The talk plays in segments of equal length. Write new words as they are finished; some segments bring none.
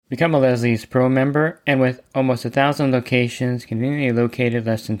Become a Leslie's Pro member, and with almost 1,000 locations conveniently located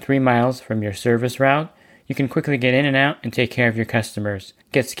less than 3 miles from your service route, you can quickly get in and out and take care of your customers.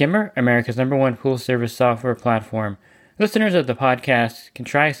 Get Skimmer, America's #1 pool service software platform. Listeners of the podcast can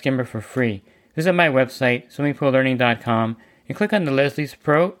try Skimmer for free. Visit my website, swimmingpoollearning.com, and click on the Leslie's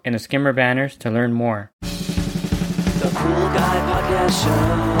Pro and the Skimmer banners to learn more. The Pool Guy Podcast Show.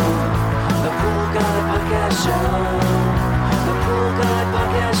 The Pool Guy Podcast Show. The Pool Guy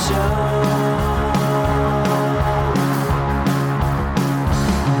Podcast Show.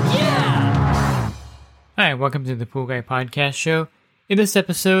 Yeah! Hi, welcome to the Pool Guy Podcast Show. In this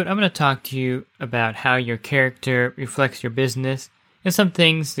episode, I'm going to talk to you about how your character reflects your business and some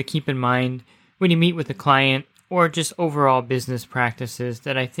things to keep in mind when you meet with a client or just overall business practices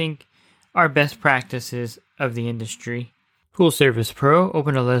that I think are best practices of the industry. Pool Service Pro,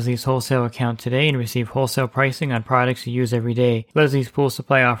 open a Leslie's wholesale account today and receive wholesale pricing on products you use every day. Leslie's Pool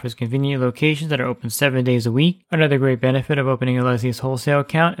Supply offers convenient locations that are open 7 days a week. Another great benefit of opening a Leslie's wholesale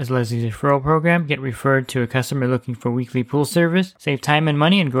account is Leslie's referral program. Get referred to a customer looking for weekly pool service. Save time and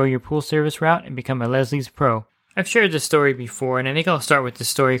money and grow your pool service route and become a Leslie's Pro. I've shared this story before, and I think I'll start with this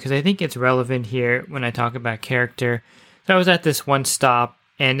story because I think it's relevant here when I talk about character. So I was at this one stop,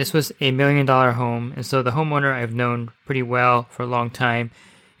 and this was a $1 million home, and so the homeowner I've known pretty well for a long time,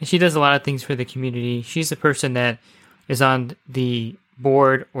 and she does a lot of things for the community. She's the person that is on the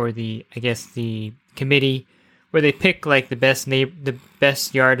board or the committee where they pick like the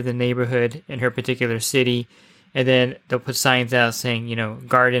best yard of the neighborhood in her particular city, and then they'll put signs out saying,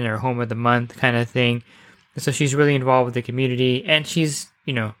 garden or home of the month kind of thing. And so she's really involved with the community, and she's,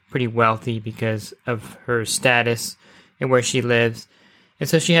 pretty wealthy because of her status and where she lives. And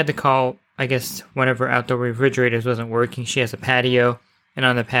so she had to call, one of her outdoor refrigerators wasn't working. She has a patio, and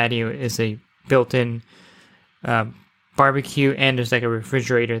on the patio is a built-in barbecue, and there's like a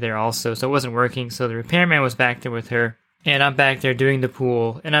refrigerator there also. So it wasn't working. So the repairman was back there with her, and I'm back there doing the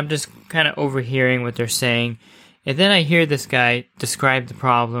pool, and I'm just kind of overhearing what they're saying. And then I hear this guy describe the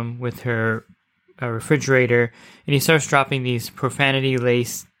problem with her refrigerator, and he starts dropping these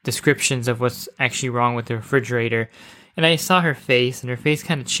profanity-laced descriptions of what's actually wrong with the refrigerator. And I saw her face, and her face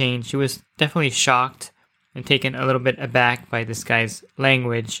kind of changed. She was definitely shocked and taken a little bit aback by this guy's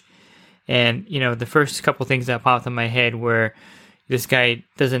language. And, the first couple things that popped in my head were this guy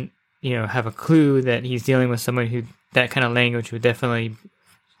doesn't, have a clue that he's dealing with someone who that kind of language would definitely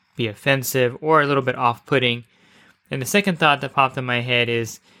be offensive or a little bit off-putting. And the second thought that popped in my head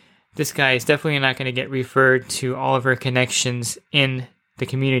is this guy is definitely not going to get referred to all of her connections in the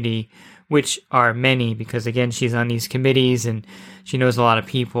community, which are many, because again, she's on these committees and she knows a lot of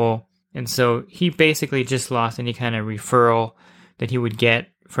people. And so he basically just lost any kind of referral that he would get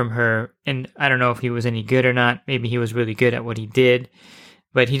from her. And I don't know if he was any good or not. Maybe he was really good at what he did,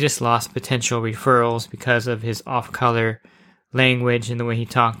 but he just lost potential referrals because of his off-color language and the way he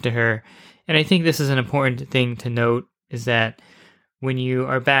talked to her. And I think this is an important thing to note, is that when you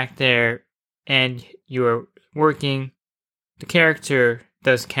are back there and you're working, the character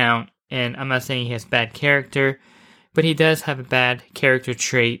does count. And I'm not saying he has bad character, but he does have a bad character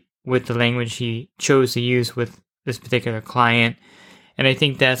trait with the language he chose to use with this particular client. And I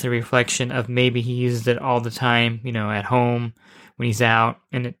think that's a reflection of maybe he uses it all the time, at home, when he's out.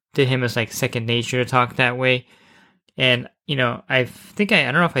 And to him, it's like second nature to talk that way. And, I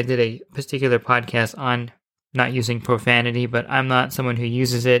don't know if I did a particular podcast on not using profanity, but I'm not someone who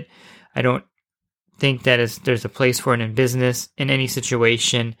uses it. I don't think that there's a place for it in business. In any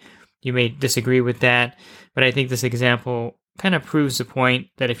situation, you may disagree with that, but I think this example kind of proves the point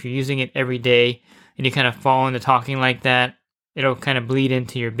that if you're using it every day and you kind of fall into talking like that, it'll kind of bleed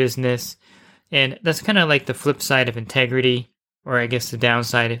into your business. And that's kind of like the flip side of integrity, or I guess the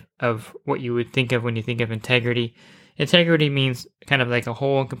downside of what you would think of when you think of integrity. Integrity means kind of like a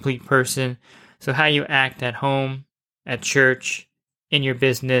whole and complete person. So how you act at home, at church, in your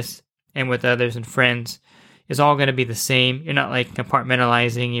business, and with others and friends is all going to be the same. You're not like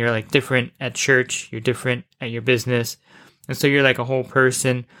compartmentalizing. You're like different at church. You're different at your business. And so you're like a whole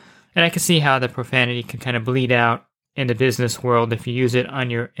person. And I can see how the profanity can kind of bleed out in the business world if you use it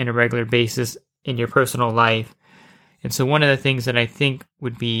in a regular basis in your personal life. And so one of the things that I think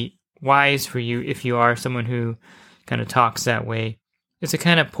would be wise for you if you are someone who kind of talks that way is to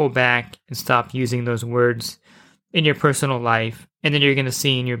kind of pull back and stop using those words in your personal life. And then you're going to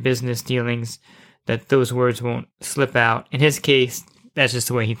see in your business dealings that those words won't slip out. In his case, that's just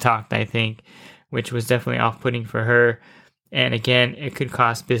the way he talked, I think, which was definitely off-putting for her. And again, it could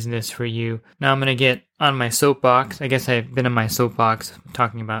cost business for you. Now I'm going to get on my soapbox. I guess I've been on my soapbox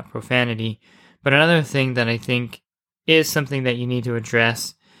talking about profanity. But another thing that I think is something that you need to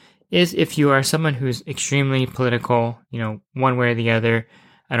address is if you are someone who's extremely political, one way or the other.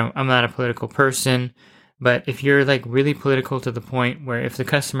 I'm not a political person, but if you're like really political to the point where if the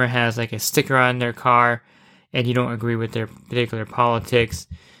customer has like a sticker on their car and you don't agree with their particular politics,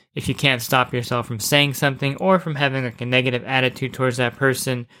 if you can't stop yourself from saying something or from having like a negative attitude towards that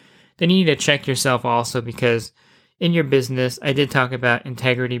person, then you need to check yourself also, because in your business, I did talk about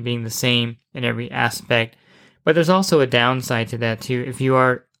integrity being the same in every aspect, but there's also a downside to that too. If you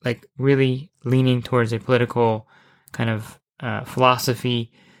are like really leaning towards a political kind of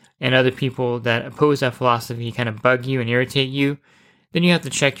philosophy, and other people that oppose that philosophy kind of bug you and irritate you, then you have to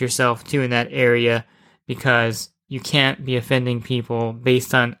check yourself too in that area, because you can't be offending people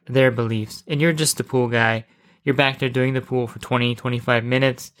based on their beliefs. And you're just the pool guy. You're back there doing the pool for 20, 25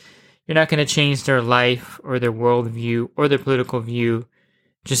 minutes. You're not going to change their life or their worldview or their political view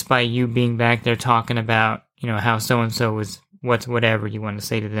just by you being back there talking about, how so-and-so is whatever you want to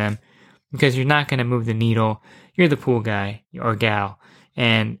say to them, because you're not going to move the needle. You're the pool guy or gal,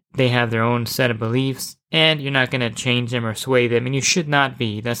 and they have their own set of beliefs, and you're not going to change them or sway them, and you should not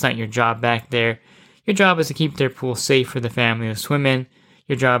be. That's not your job back there. Your job is to keep their pool safe for the family to swim in.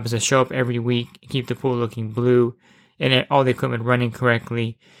 Your job is to show up every week and keep the pool looking blue and all the equipment running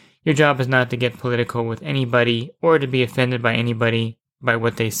correctly. Your job is not to get political with anybody or to be offended by anybody by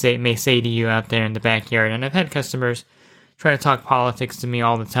what they may say to you out there in the backyard. And I've had customers try to talk politics to me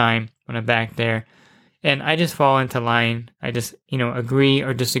all the time when I'm back there, and I just fall into line. I just, agree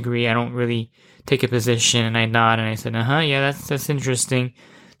or disagree. I don't really take a position, and I nod and I said, yeah, that's interesting.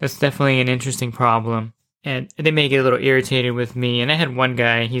 That's definitely an interesting problem. And they may get a little irritated with me. And I had one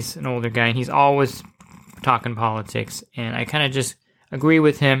guy, he's an older guy, and he's always talking politics. And I kind of just agree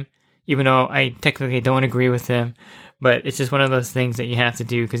with him, even though I technically don't agree with him. But it's just one of those things that you have to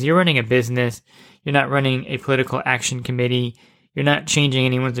do, because you're running a business. You're not running a political action committee. You're not changing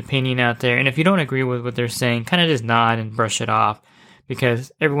anyone's opinion out there. And if you don't agree with what they're saying, kind of just nod and brush it off,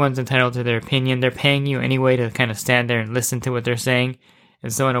 because everyone's entitled to their opinion. They're paying you anyway to kind of stand there and listen to what they're saying.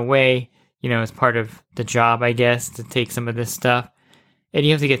 And so in a way, it's part of the job, I guess, to take some of this stuff. And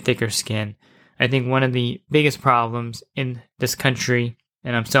you have to get thicker skin. I think one of the biggest problems in this country,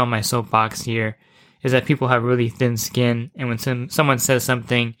 and I'm still on my soapbox here, is that people have really thin skin. And when someone says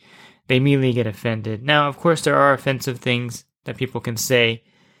something, they immediately get offended. Now, of course, there are offensive things that people can say.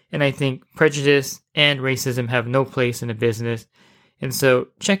 And I think prejudice and racism have no place in a business. And so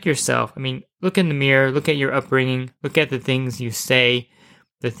check yourself. Look in the mirror, look at your upbringing, look at the things you say,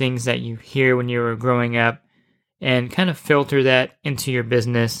 the things that you hear when you were growing up, and kind of filter that into your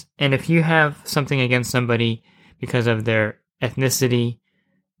business. And if you have something against somebody because of their ethnicity,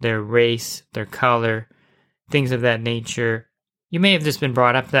 their race, their color, things of that nature, you may have just been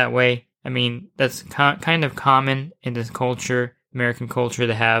brought up that way. That's kind of common in this culture, American culture,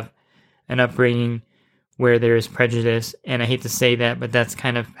 to have an upbringing where there is prejudice. And I hate to say that, but that's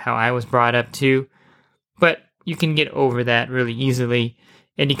kind of how I was brought up too. But you can get over that really easily.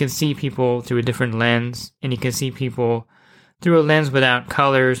 And you can see people through a different lens, and you can see people through a lens without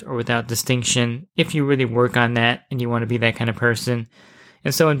colors or without distinction, if you really work on that and you want to be that kind of person.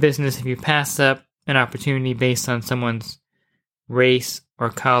 And so in business, if you pass up an opportunity based on someone's race or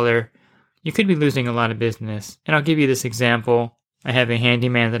color, you could be losing a lot of business. And I'll give you this example. I have a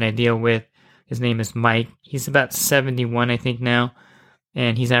handyman that I deal with. His name is Mike. He's about 71, I think now,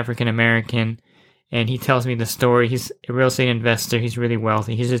 and he's African American. And he tells me the story. He's a real estate investor. He's really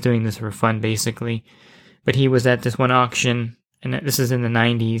wealthy. He's just doing this for fun, basically. But he was at this one auction, and this is in the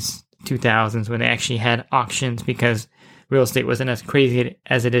 90s, 2000s, when they actually had auctions, because real estate wasn't as crazy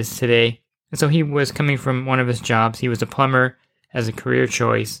as it is today. And so he was coming from one of his jobs. He was a plumber as a career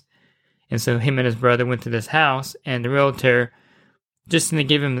choice. And so him and his brother went to this house, and the realtor didn't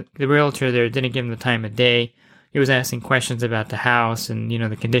give him the time of day. He was asking questions about the house and,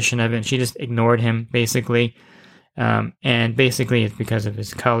 the condition of it, and she just ignored him, basically. And basically it's because of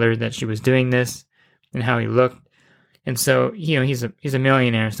his color that she was doing this and how he looked. And so, he's a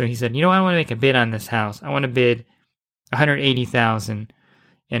millionaire. So he said, I want to make a bid on this house. I want to bid $180,000.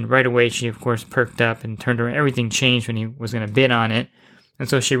 And right away, she, of course, perked up and turned around. Everything changed when he was going to bid on it. And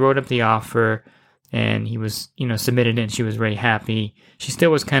so she wrote up the offer, and he was, submitted it, and she was very happy. She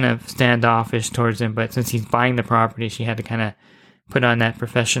still was kind of standoffish towards him, but since he's buying the property, she had to kind of put on that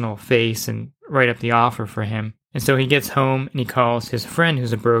professional face and write up the offer for him. And so he gets home, and he calls his friend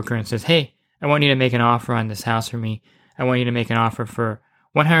who's a broker and says, "Hey, I want you to make an offer on this house for me. I want you to make an offer for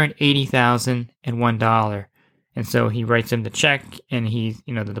 $180,001. And so he writes him the check, and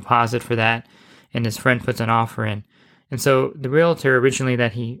the deposit for that, and his friend puts an offer in. And so the realtor originally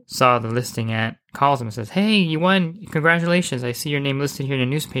that he saw the listing at calls him and says, "Hey, you won. Congratulations. I see your name listed here in the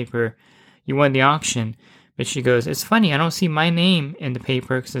newspaper. You won the auction." But she goes, "It's funny. I don't see my name in the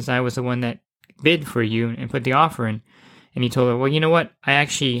paper since I was the one that bid for you and put the offer in." And he told her, "Well, you know what? I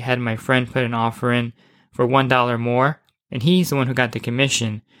actually had my friend put an offer in for $1 more, and he's the one who got the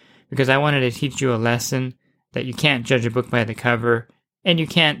commission because I wanted to teach you a lesson that you can't judge a book by the cover and you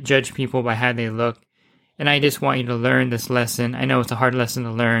can't judge people by how they look. And I just want you to learn this lesson. I know it's a hard lesson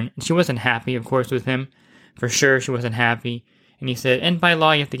to learn." And she wasn't happy, of course, with him. For sure, she wasn't happy. And he said, "And by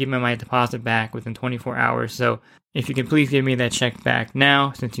law, you have to give me my deposit back within 24 hours. So if you can please give me that check back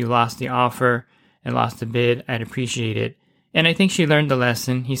now, since you lost the offer and lost the bid, I'd appreciate it." And I think she learned the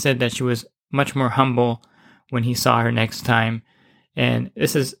lesson. He said that she was much more humble when he saw her next time. And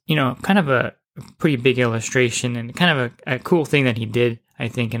this is, kind of a pretty big illustration and kind of a cool thing that he did, I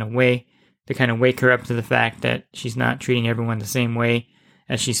think, in a way, to kind of wake her up to the fact that she's not treating everyone the same way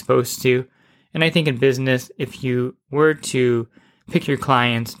as she's supposed to. And I think in business, if you were to pick your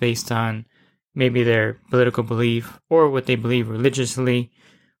clients based on maybe their political belief or what they believe religiously,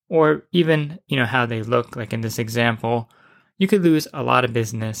 or even, how they look, like in this example, you could lose a lot of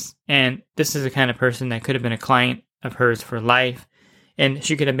business. And this is the kind of person that could have been a client of hers for life. And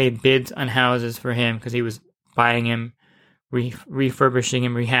she could have made bids on houses for him because he was buying him, refurbishing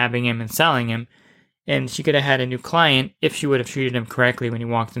him, rehabbing him, and selling him. And she could have had a new client if she would have treated him correctly when he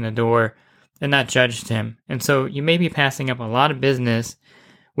walked in the door and not judged him. And so you may be passing up a lot of business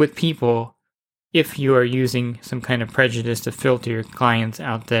with people if you are using some kind of prejudice to filter your clients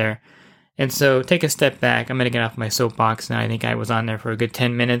out there. And so take a step back. I'm going to get off my soapbox now. I think I was on there for a good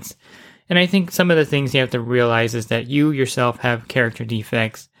 10 minutes. And I think some of the things you have to realize is that you yourself have character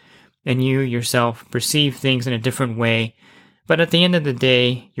defects and you yourself perceive things in a different way. But at the end of the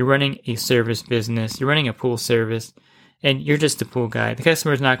day, you're running a service business. You're running a pool service and you're just a pool guy. The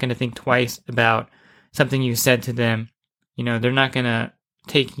customer is not going to think twice about something you said to them. They're not going to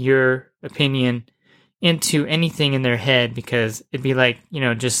take your opinion into anything in their head because it'd be like,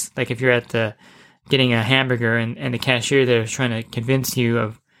 just like if you're at getting a hamburger and the cashier there is trying to convince you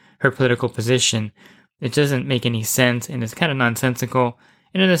of her political position. It doesn't make any sense and it's kind of nonsensical.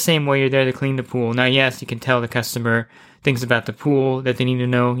 And in the same way, you're there to clean the pool. Now, yes, you can tell the customer things about the pool that they need to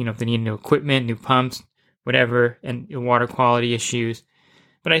know, if they need new equipment, new pumps, whatever, and water quality issues.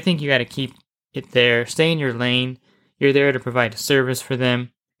 But I think you got to keep it there. Stay in your lane. You're there to provide a service for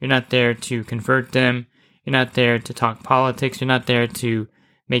them. You're not there to convert them. You're not there to talk politics. You're not there to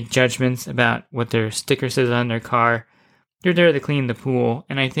make judgments about what their sticker says on their car. You're there to clean the pool.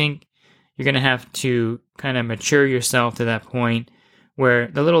 And I think you're going to have to kind of mature yourself to that point where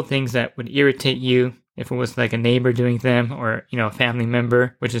the little things that would irritate you, if it was like a neighbor doing them or, a family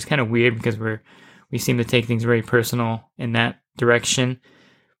member, which is kind of weird because we seem to take things very personal in that direction.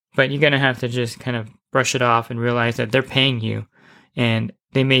 But you're going to have to just kind of brush it off and realize that they're paying you and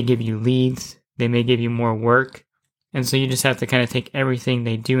they may give you leads. They may give you more work. And so you just have to kind of take everything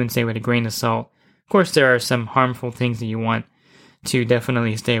they do and say with a grain of salt. Of course, there are some harmful things that you want to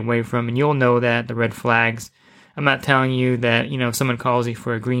definitely stay away from. And you'll know that, the red flags. I'm not telling you that, if someone calls you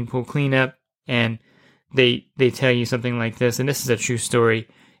for a green pool cleanup and they tell you something like this, and this is a true story.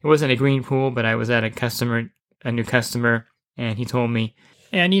 It wasn't a green pool, but I was at a new customer, and he told me,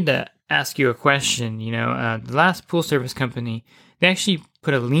 "Hey, I need to ask you a question. The last pool service company, they actually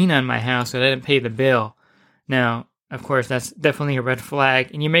put a lien on my house, so I didn't pay the bill." Now, of course, that's definitely a red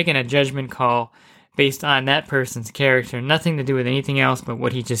flag, and you're making a judgment call based on that person's character, nothing to do with anything else but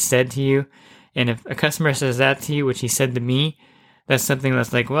what he just said to you. And if a customer says that to you, which he said to me, that's something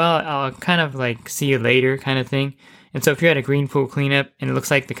that's like, well, I'll kind of like see you later kind of thing. And so if you're at a green pool cleanup and it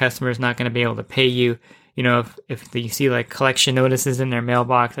looks like the customer is not going to be able to pay you, if you see like collection notices in their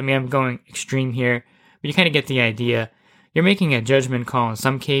mailbox, I mean, I'm going extreme here, but you kind of get the idea. You're making a judgment call in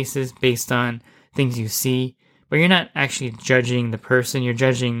some cases based on things you see, but you're not actually judging the person. You're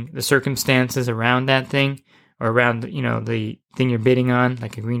judging the circumstances around that thing or around, the thing you're bidding on,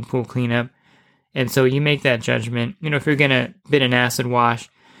 like a green pool cleanup. And so you make that judgment. If you're going to bid an acid wash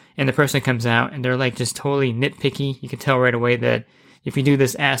and the person comes out and they're like just totally nitpicky, you can tell right away that if you do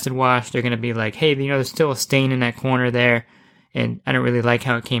this acid wash, they're going to be like, "Hey, there's still a stain in that corner there and I don't really like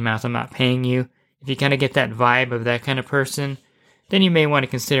how it came out, so I'm not paying you." If you kind of get that vibe of that kind of person, then you may want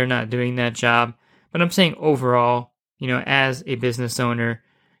to consider not doing that job. But I'm saying overall, as a business owner,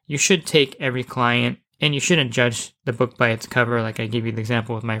 you should take every client and you shouldn't judge the book by its cover. Like I gave you the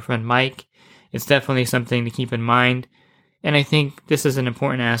example with my friend Mike. It's definitely something to keep in mind. And I think this is an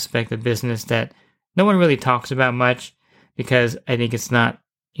important aspect of business that no one really talks about much because I think it's not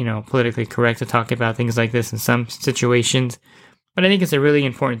politically correct to talk about things like this in some situations. But I think it's a really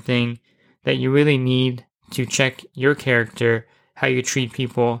important thing that you really need to check your character, how you treat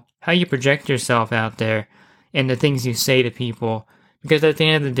people, how you project yourself out there, and the things you say to people. Because at the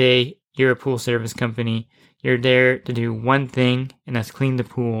end of the day, you're a pool service company. You're there to do one thing, and that's clean the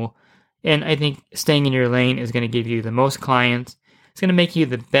pool. And I think staying in your lane is going to give you the most clients. It's going to make you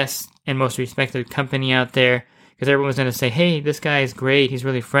the best and most respected company out there, because everyone's going to say, hey, this guy is great. He's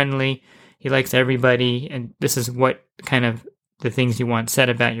really friendly. He likes everybody. And this is what kind of the things you want said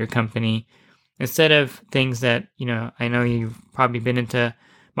about your company. Instead of things that, I know you've probably been into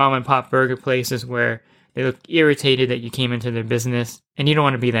mom and pop burger places where they look irritated that you came into their business, and you don't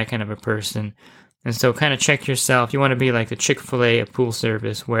want to be that kind of a person. And so kind of check yourself. You want to be like the Chick-fil-A of pool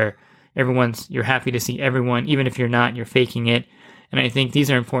service, where you're happy to see everyone. Even if you're not, you're faking it. And I think these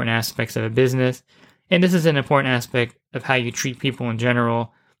are important aspects of a business. And this is an important aspect of how you treat people in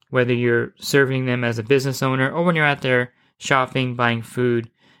general, whether you're serving them as a business owner or when you're out there shopping, buying food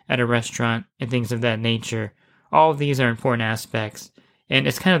at a restaurant, and things of that nature. All of these are important aspects. And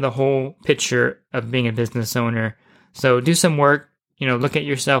it's kind of the whole picture of being a business owner. So do some work, look at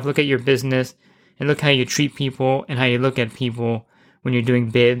yourself, look at your business, and look how you treat people and how you look at people when you're doing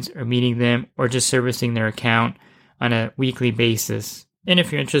bids or meeting them or just servicing their account on a weekly basis. And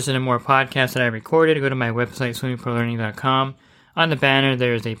if you're interested in more podcasts that I recorded, go to my website, swimmingpoollearning.com. On the banner,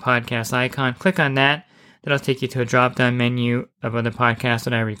 there's a podcast icon. Click on that. That'll take you to a drop-down menu of other podcasts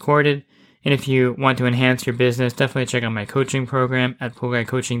that I recorded. And if you want to enhance your business, definitely check out my coaching program at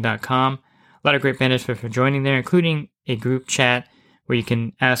poolguycoaching.com. A lot of great benefits for joining there, including a group chat where you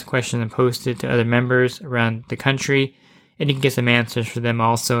can ask questions and post it to other members around the country. And you can get some answers for them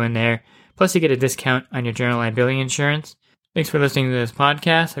also in there. Plus, you get a discount on your general liability insurance. Thanks for listening to this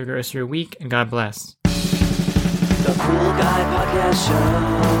podcast. Have a great rest of your week, and God bless. The Pool Guy Podcast Show.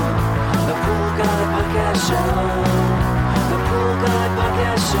 The Pool Guy Podcast Show. The Pool Guy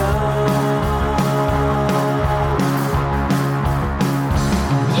Podcast Show.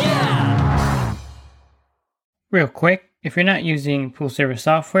 Yeah! Real quick, if you're not using pool service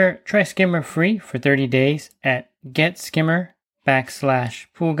software, try Skimmer free for 30 days at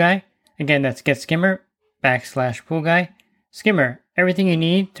getskimmer.com/poolguy. Again, that's getskimmer.com/poolguy. Skimmer, everything you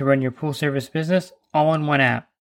need to run your pool service business all in one app.